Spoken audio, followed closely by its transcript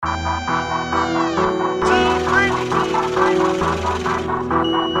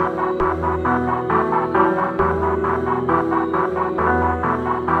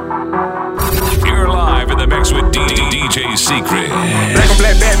DJ Secret. Black on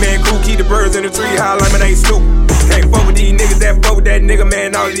black Batman, cool, keep the birds in the tree, high like my name Snoop. Can't fuck with these niggas that fuck with that nigga,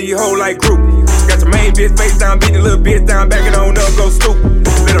 man, all of these hoes like crew. Got your main bitch face down, beat the little bitch down, back it on up, go stoop.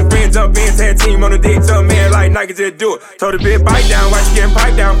 Let a friend jump in, tag team on the dick, tell man like Nike just do it. Told the bitch bite down, while she getting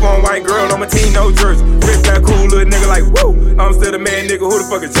piped down for a white girl on my team, no jersey. Rich that cool little nigga like woo. I'm still the man nigga, who the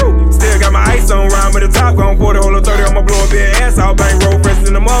fuck is you? Still got my ice on, round with the top, gon' 40, hold on 30, I'ma blow a big ass out, bang roll fresh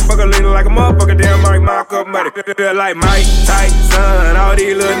in the motherfucker, leaning like a motherfucker, damn Mike, mock up money. Feel like Mike, Tyson, all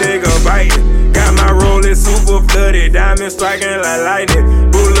these little niggas biting. Got my rollin' super flooded, diamond striking like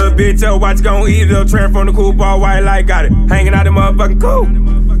lightning. Boo little bitch, your watch gon' eat it up, trend from the cool ball white like got it. Hanging out the motherfucking cool.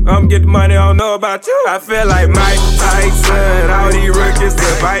 I'ma get the money, I don't know about you. I feel like Mike Tyson, all these rookies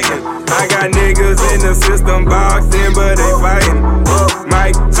still biting. I got niggas in the system boxing, but they fighting.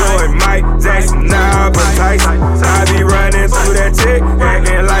 Mike Jordan, Mike Jackson, nah, but Tyson. I be running through that chick,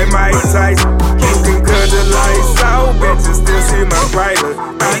 acting like Mike Tyson. You can cut the lights out, bet you still see my brightness.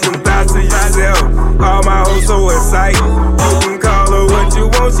 Beat them thoughts to yourself, all my hoes so excited. You can call her what you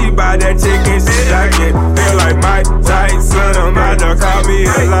want, she buy that chicken, she like it. Feel like Mike Tyson, I'm about to call me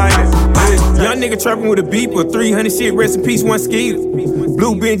a lion. Young nigga trapping with a beeper, 300 shit, rest in peace, one skeeter.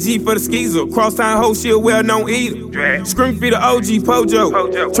 Blue Benji for the skeezer, cross town hoe, she a well-known eater. Scream feed the OG Pojo,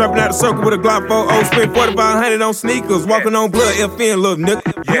 trapping out the circle with a Glock 4-0, spent 4,500 on sneakers, walking on blood, FN, little nigga.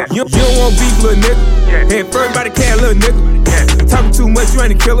 You don't want beef, little nigga. Head first by the cat, little nigga. Talking too much, you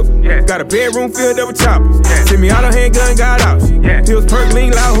ain't a killer. Got a bedroom filled up with choppers. Send me out a handgun, got out. Pills, perk,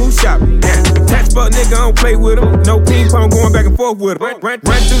 lean, loud, who shopping? Tax fuck nigga, I don't play with him. No ping pong going back and forth with him. Run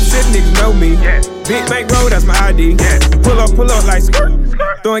through shit, niggas know me. Big bank road, that's my ID. Pull up like skirt.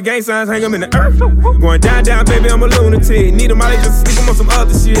 Throwing gang signs, hang them in the earth. Going down, baby, I'm a lunatic. Need them all, they just sleep on some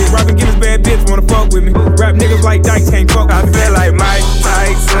other shit. Robbing, get his bad bitch, wanna fuck with me. Rap niggas like Dykes, can't fuck. I feel like Mike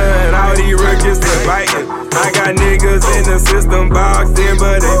Tyson, all these rookies still biting. I got niggas in the system box.